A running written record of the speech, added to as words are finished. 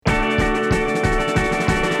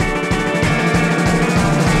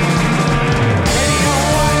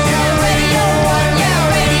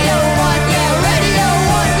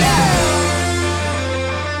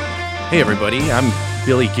Hey everybody, I'm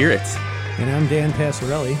Billy Garrett. And I'm Dan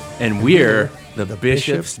Passarelli. And we're the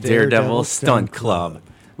Bishop's Daredevil Stunt Club.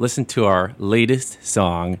 Listen to our latest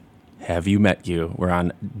song, Have You Met You? We're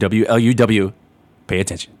on WLUW. Pay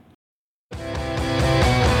attention.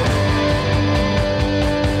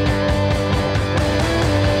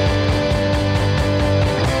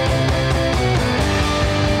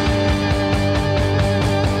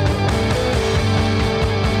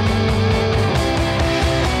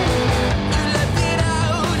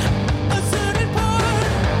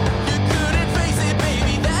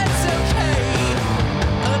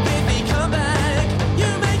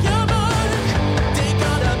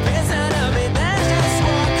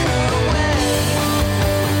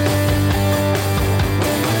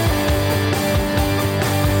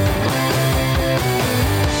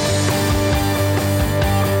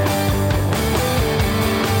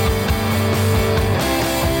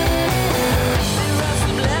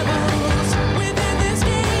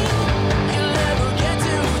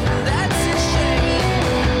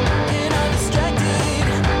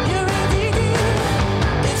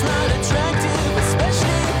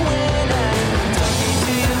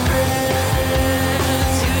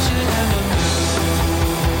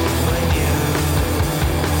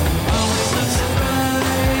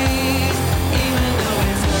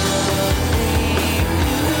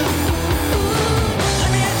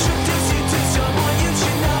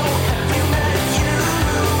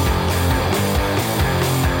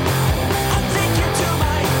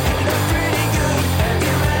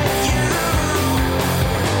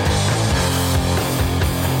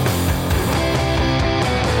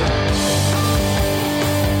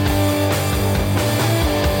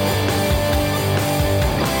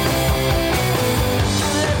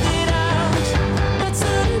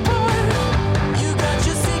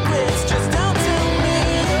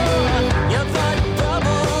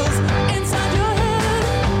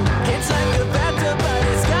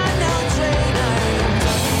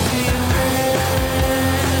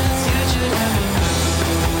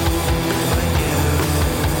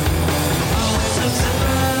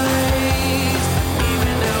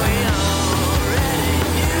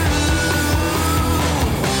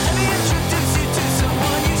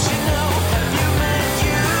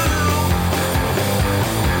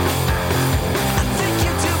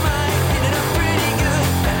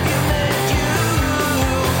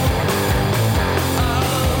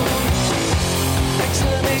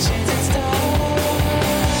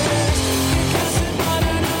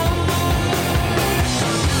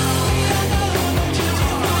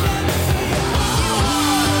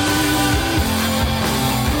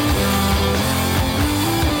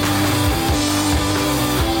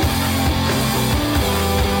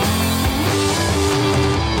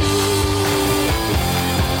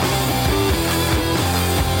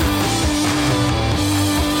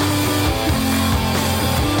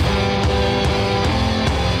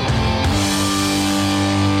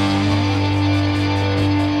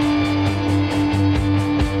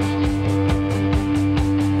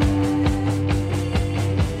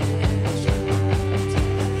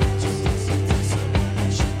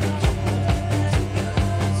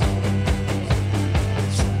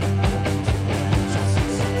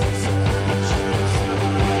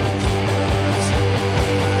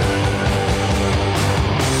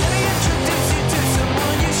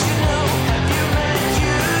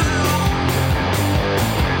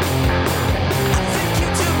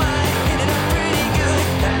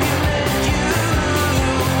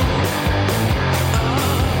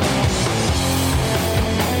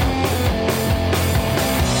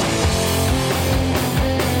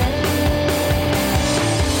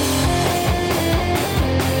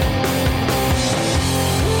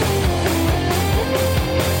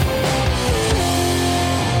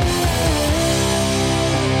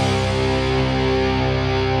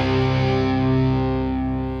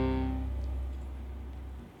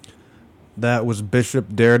 That was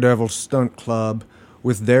Bishop Daredevil Stunt Club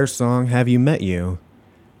with their song, Have You Met You?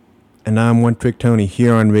 And I'm One Trick Tony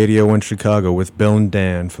here on Radio 1 Chicago with Bill and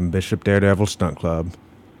Dan from Bishop Daredevil Stunt Club.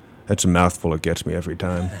 That's a mouthful, it gets me every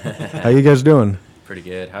time. How you guys doing? Pretty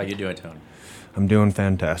good. How you doing, Tony? I'm doing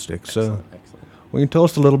fantastic. Excellent. Well, you can tell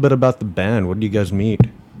us a little bit about the band. What did you guys meet?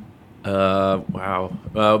 Wow.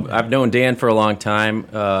 I've known Dan for a long time.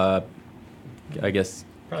 I guess.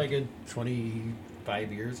 Probably a good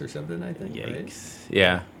 25 years or something, I think. Yikes. Right?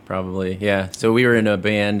 Yeah, probably. Yeah. So we were in a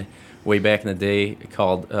band way back in the day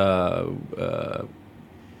called I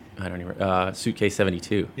don't even Suitcase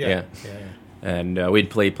 72. Yeah. And we'd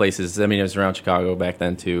play places. I mean, it was around Chicago back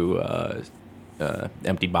then too.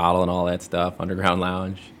 Empty Bottle and all that stuff. Underground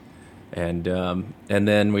Lounge. and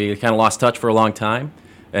then we kind of lost touch for a long time,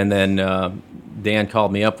 and then Dan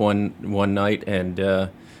called me up one night, and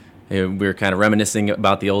we were kind of reminiscing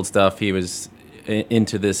about the old stuff. He was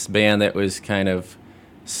into this band that was kind of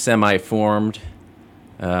semi-formed,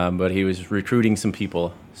 but he was recruiting some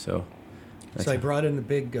people. So I brought in the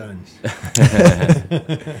big guns.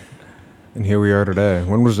 And here we are today.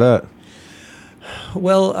 When was that?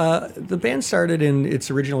 Well, the band started in its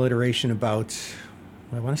original iteration about,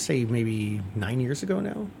 I want to say maybe 9 years ago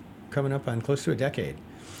now, coming up on close to a decade.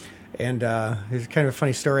 And it's kind of a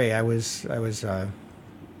funny story. I was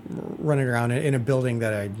running around in a building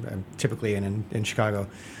that I'm typically in Chicago,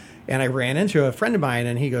 and I ran into a friend of mine,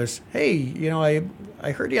 and he goes, "Hey,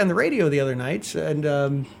 I heard you on the radio the other night, and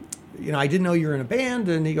I didn't know you were in a band."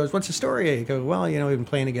 And he goes, "What's the story?" I go, "Well, we've been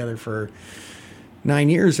playing together for 9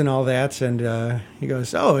 years and all that." And he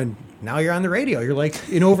goes, "Oh, and now you're on the radio. You're like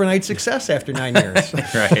an overnight success after 9 years."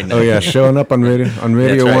 Right. Oh yeah, showing up on Radio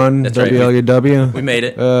That's right. 1, That's right. WLUW. We made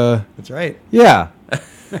it. That's right. Yeah.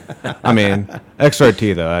 I mean,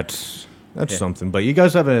 XRT though, that's Yeah. something. But you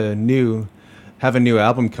guys have a new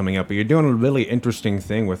album coming up, but you're doing a really interesting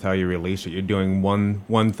thing with how you release it. You're doing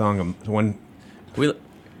one thong.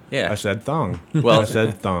 Yeah. I said thong. Well, I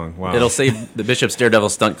said thong. Wow. It'll say the Bishop's Daredevil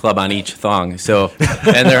Stunt Club on each thong. So,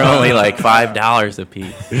 and they're only like $5 a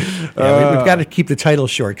piece. Yeah, we've got to keep the title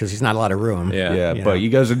short because there's not a lot of room. Yeah. Yeah, but you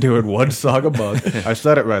guys are doing one song a month. I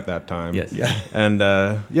said it right that time. Yes. Yeah. And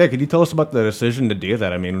could you tell us about the decision to do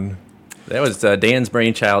that? I mean, That was Dan's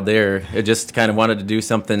brainchild there. It just kind of wanted to do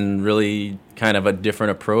something really kind of a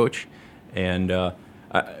different approach. And,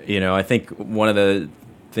 I think one of the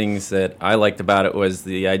things that I liked about it was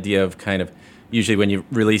the idea of kind of, usually when you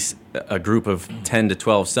release a group of 10 to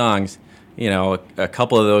 12 songs, a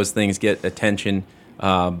couple of those things get attention,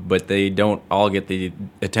 but they don't all get the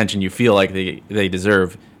attention you feel like they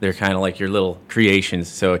deserve. They're kind of like your little creations,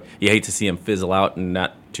 so you hate to see them fizzle out and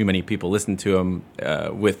not too many people listen to them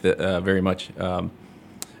with very much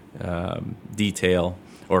detail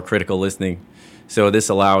or critical listening. So this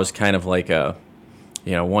allows kind of like a,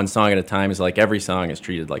 one song at a time. Is like every song is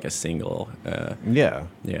treated like a single. yeah.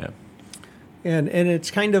 Yeah. And it's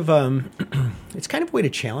kind of a way to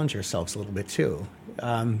challenge ourselves a little bit too.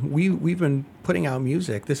 We've been putting out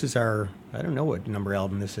music. This is our, I don't know what number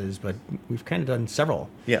album this is, but we've kind of done several.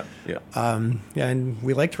 Yeah. And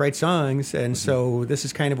we like to write songs, and so this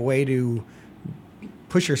is kind of a way to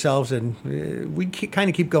push ourselves, and we kind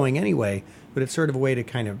of keep going anyway, but it's sort of a way to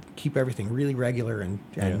kind of keep everything really regular and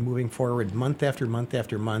moving forward month after month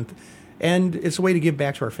after month. And it's a way to give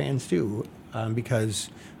back to our fans too, because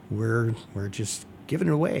we're just giving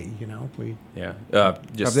it away,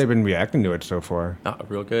 Have they been reacting to it so far?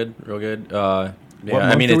 Real good. What I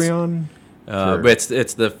month mean, are it's we on? but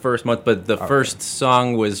it's the first month, but the first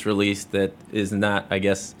song was released that is not, I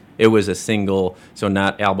guess, it was a single, so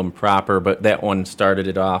not album proper, but that one started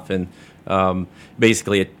it off, and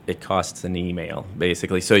basically it costs an email,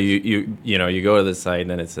 basically. So you go to the site, and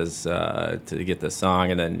then it says to get the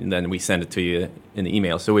song, and then we send it to you in the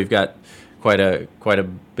email. So we've got quite a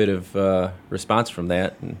bit of response from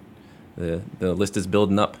that, and the list is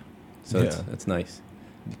building up. So it's nice.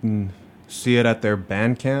 You can see it at their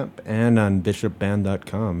Bandcamp and on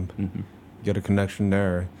bishopband.com. Mm-hmm. Get a connection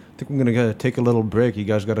there. I think we're going to take a little break. You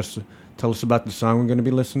guys got to tell us about the song we're going to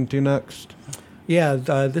be listening to next. Yeah,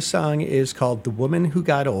 this song is called The Woman Who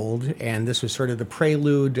Got Old, and this was sort of the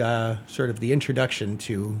prelude, sort of the introduction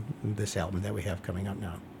to this album that we have coming up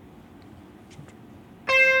now.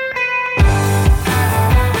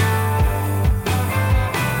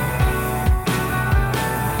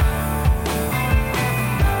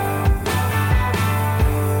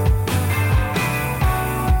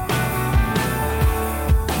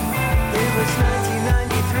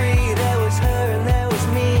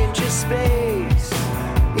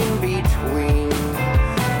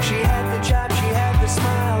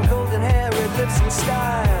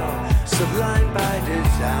 Sublime by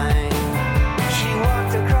design.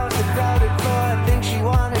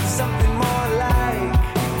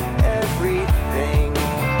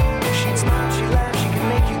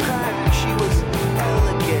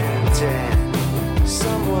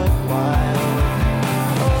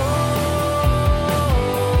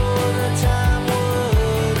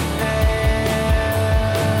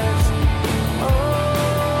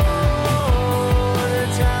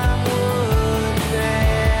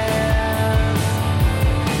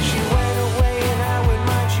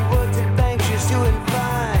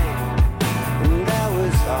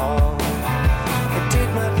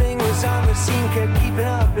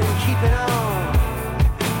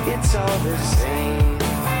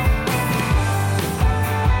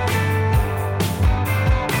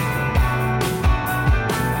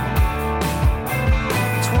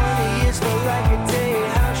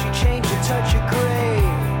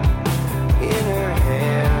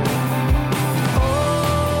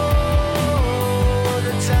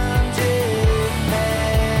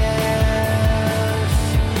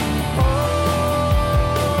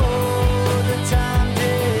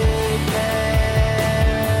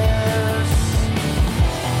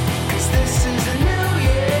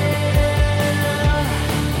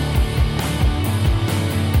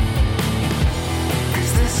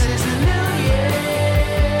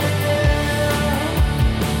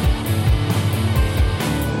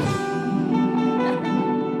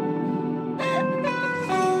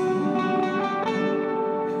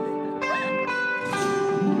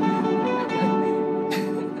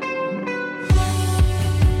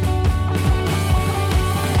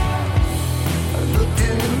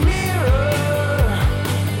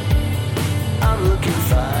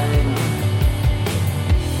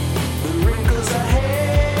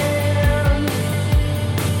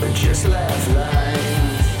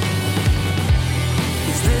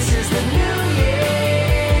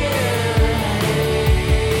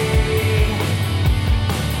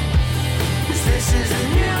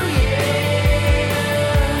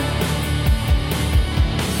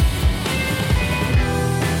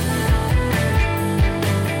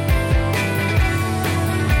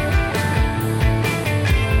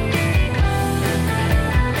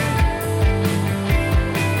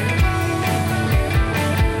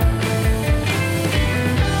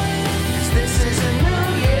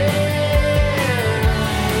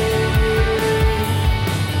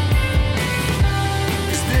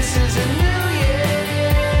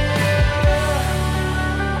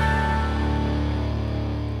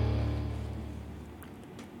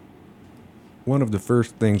 One of the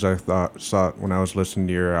first things I saw when I was listening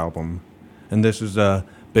to your album, and this is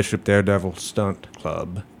Bishop Daredevil Stunt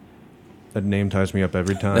Club. That name ties me up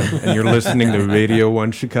every time. And you're listening to Radio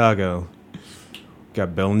 1 Chicago.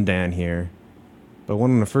 Got Bill and Dan here. But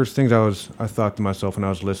one of the first things I thought to myself when I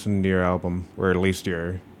was listening to your album, or at least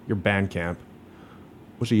your Bandcamp,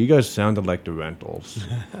 was that you guys sounded like the Rentals.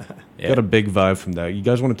 Yeah. Got a big vibe from that. You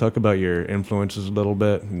guys want to talk about your influences a little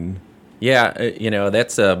bit? Yeah,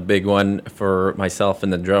 that's a big one for myself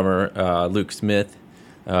and the drummer, Luke Smith.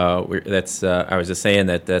 I was just saying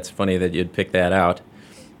that's funny that you'd pick that out.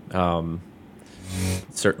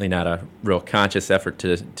 Certainly not a real conscious effort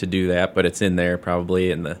to do that, but it's in there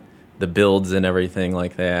probably in the builds and everything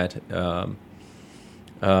like that.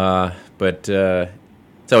 But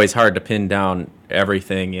it's always hard to pin down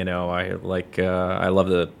everything. I love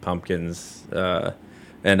the Pumpkins,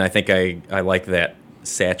 and I think I like that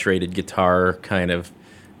saturated guitar kind of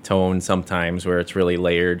tone sometimes where it's really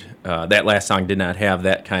layered. That last song did not have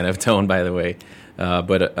that kind of tone, by the way.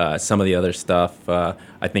 But some of the other stuff,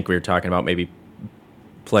 I think we were talking about maybe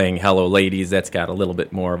playing Hello Ladies, that's got a little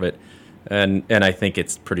bit more of it. And I think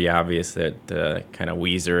it's pretty obvious that kind of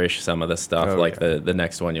Weezer-ish some of the stuff, the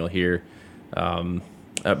next one you'll hear.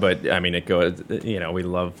 But, I mean, it goes, we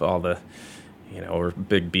love all the, we're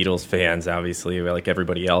big Beatles fans, obviously, like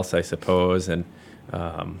everybody else, I suppose. And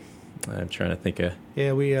I'm trying to think of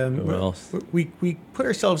who else. We put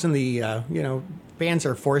ourselves in the, bands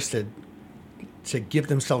are forced to give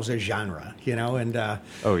themselves a genre, and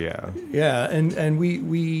yeah, and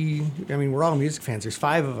we I mean, we're all music fans. There's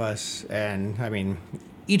 5 of us, and I mean,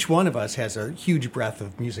 each one of us has a huge breadth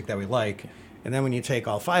of music that we like. And then when you take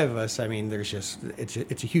all 5 of us, I mean, there's just it's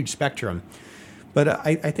a huge spectrum. But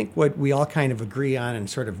I think what we all kind of agree on and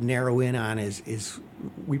sort of narrow in on is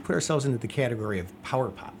we put ourselves into the category of power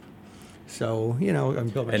pop. So,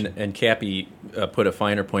 Bill and Cappy put a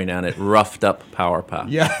finer point on it, roughed up power pop.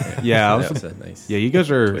 Yeah. Nice you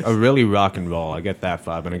guys are twist. A really rock and roll. I get that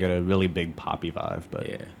vibe, and I get a really big poppy vibe. But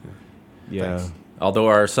yeah. Thanks. Although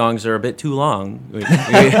our songs are a bit too long, we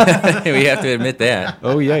have to admit that.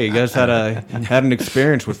 Oh yeah, you guys had an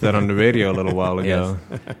experience with that on the radio a little while ago.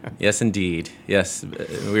 Yes, indeed. Yes,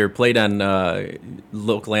 we were played on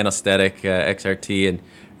local anesthetic XRT, and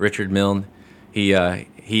Richard Milne. He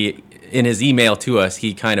in his email to us,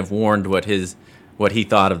 he kind of warned what he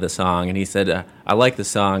thought of the song, and he said, "I like the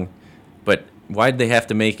song, but why did they have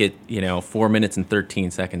to make it 4 minutes and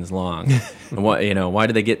 13 seconds long? And why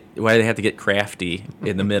do they have to get crafty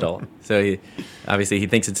in the middle?" So obviously he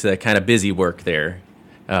thinks it's a kind of busy work there,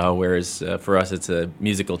 whereas for us it's a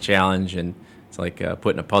musical challenge, and it's like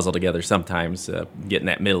putting a puzzle together sometimes, getting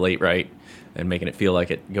that middle 8 right and making it feel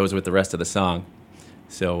like it goes with the rest of the song.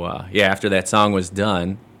 So after that song was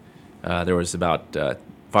done, there was about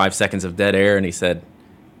 5 seconds of dead air, and he said,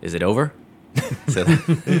 "Is it over?" So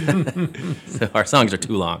our songs are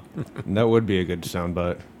too long. That would be a good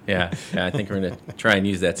soundbite. Yeah, I think we're going to try and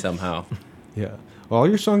use that somehow. Yeah. Well, are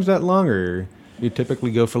your songs that long, or you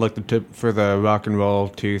typically go for the rock and roll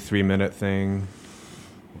 2-3 minute thing?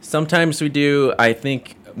 Sometimes we do. I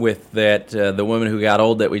think with that, The Woman Who Got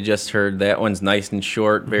Old that we just heard, that one's nice and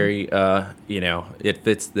short, very, it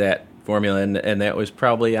fits that formula, and that was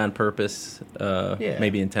probably on purpose,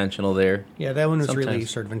 maybe intentional there. Yeah, that one was really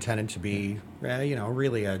sort of intended to be,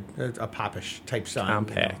 really a popish type song.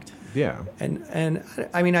 Compact. Yeah. And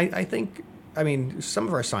I mean, I think, some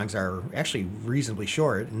of our songs are actually reasonably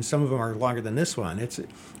short, and some of them are longer than this one.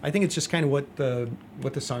 I think it's just kind of what the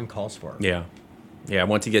song calls for. Yeah. Yeah,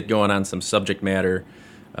 once you get going on some subject matter,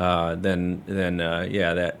 then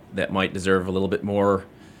that might deserve a little bit more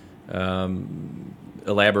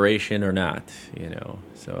elaboration or not,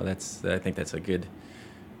 So I think that's a good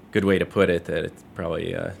way to put it. That it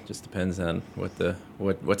probably just depends on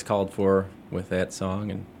what's called for with that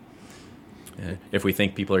song, and if we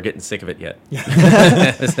think people are getting sick of it yet.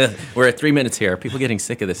 We're at 3 minutes here. Are people getting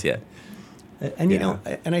sick of this yet? And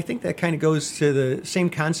and I think that kind of goes to the same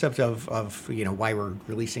concept of why we're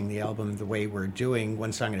releasing the album the way we're doing,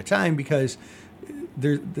 one song at a time, because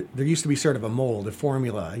there used to be sort of a mold, a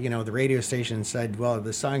formula. The radio station said, well,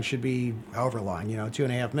 the song should be however long,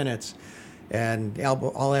 2.5 minutes. And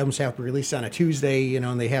all albums have to be released on a Tuesday,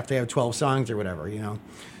 and they have to have 12 songs or whatever,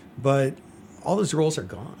 But all those rules are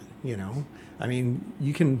gone, I mean,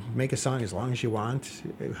 you can make a song as long as you want,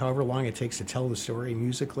 however long it takes to tell the story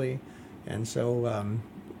musically. And so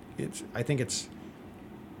I think it's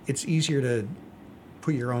easier to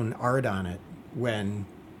put your own art on it when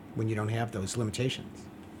you don't have those limitations.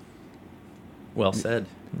 Well said,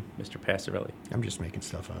 Mr. Passarelli. I'm just making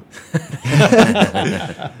stuff up.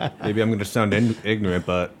 Maybe I'm going to sound ignorant,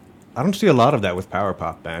 but I don't see a lot of that with power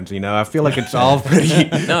pop bands. I feel like it's all pretty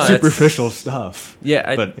superficial stuff.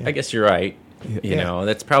 Yeah, I guess you're right.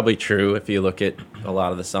 That's probably true if you look at a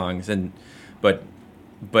lot of the songs. But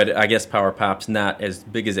I guess power pop's not as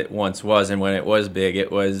big as it once was, and when it was big, it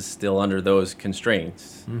was still under those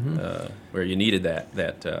constraints where you needed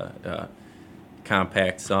that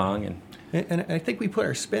compact song. And I think we put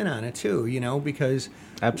our spin on it too, because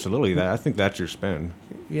absolutely, I think that's your spin.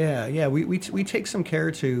 Yeah, we take some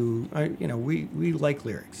care to, we like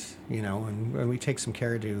lyrics, and we take some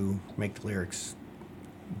care to make the lyrics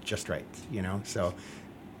just right, So,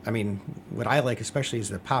 I mean, what I like especially is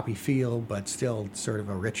the poppy feel, but still sort of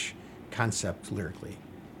a rich concept lyrically.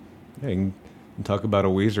 Yeah, you can talk about a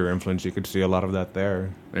Weezer influence. You could see a lot of that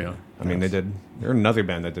there. Yeah, I mean, they're another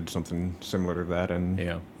band that did something similar to that, and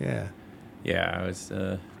yeah, I was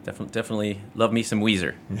definitely love me some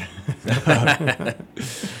Weezer.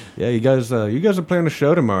 Yeah, you guys are playing a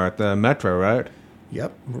show tomorrow at the Metro, right?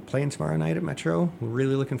 Yep, we're playing tomorrow night at Metro. We're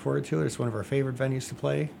really looking forward to it. It's one of our favorite venues to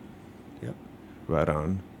play. Yep. Right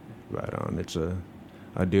on.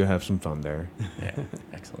 I do have some fun there. Yeah,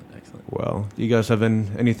 excellent. Well, do you guys have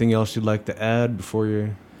anything else you'd like to add before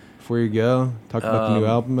you go? Talk about the new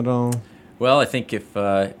album at all? Well, I think if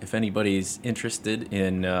anybody's interested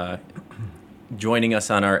in joining us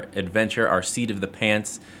on our adventure, our Seat of the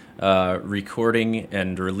Pants recording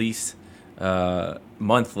and release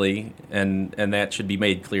monthly, and that should be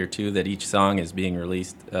made clear too, that each song is being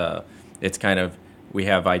released. It's kind of, we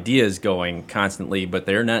have ideas going constantly, but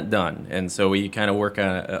they're not done, and so we kind of work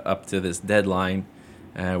on up to this deadline.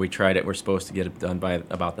 We tried it. We're supposed to get it done by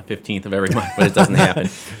about the 15th of every month, but it doesn't happen.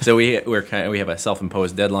 So we have a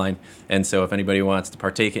self-imposed deadline, and so if anybody wants to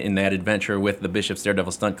partake in that adventure with the Bishop's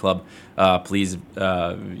Daredevil Stunt Club, please,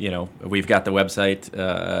 we've got the website,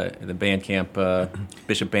 the Bandcamp,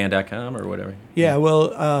 bishopband.com or whatever. Yeah,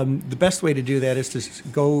 well, the best way to do that is to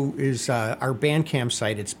go our Bandcamp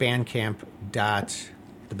site. It's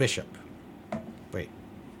bandcamp.thebishop. Wait.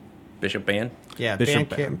 Bishop Band? Yeah, Bishop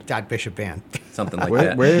bandcamp.bishopband. Something like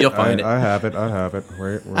that. You'll find it. I have it.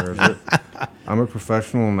 Where is it? I'm a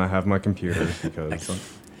professional and I have my computer because, excellent.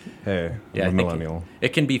 Hey, I'm a millennial.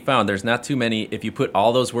 It can be found. There's not too many. If you put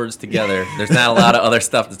all those words together, there's not a lot of other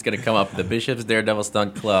stuff that's going to come up. The Bishop's Daredevil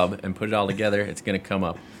Stunt Club, and put it all together, it's going to come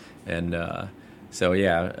up. And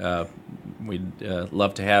we'd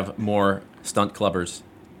love to have more stunt clubbers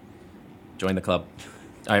join the club.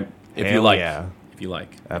 If you like. Absolutely.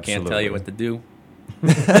 I can't tell you what to do.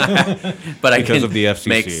 But because of the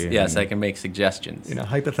FCC. I can make suggestions. In a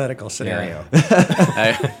hypothetical scenario.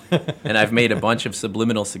 Yeah. And I've made a bunch of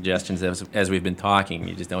subliminal suggestions as we've been talking.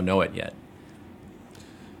 You just don't know it yet.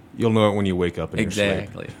 You'll know it when you wake up in your sleep.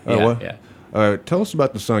 Exactly. Yeah. All right, tell us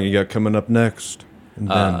about the song you got coming up next. And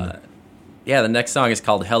then. The next song is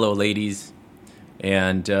called Hello Ladies.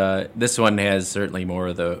 And this one has certainly more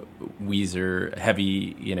of the Weezer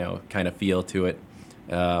heavy, kind of feel to it.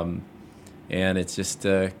 And it's just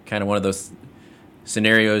kind of one of those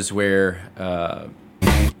scenarios where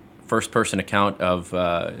first-person account of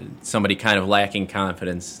somebody kind of lacking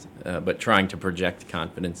confidence, but trying to project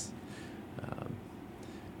confidence.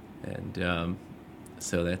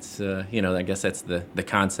 So that's, I guess that's the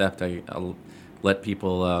concept. I'll let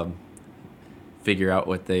people figure out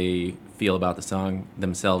what they feel about the song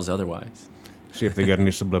themselves otherwise. See if they got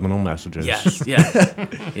any subliminal messages. Yes.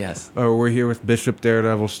 We're here with Bishop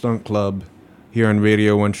Daredevil Stunt Club here on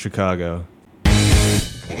Radio 1 Chicago.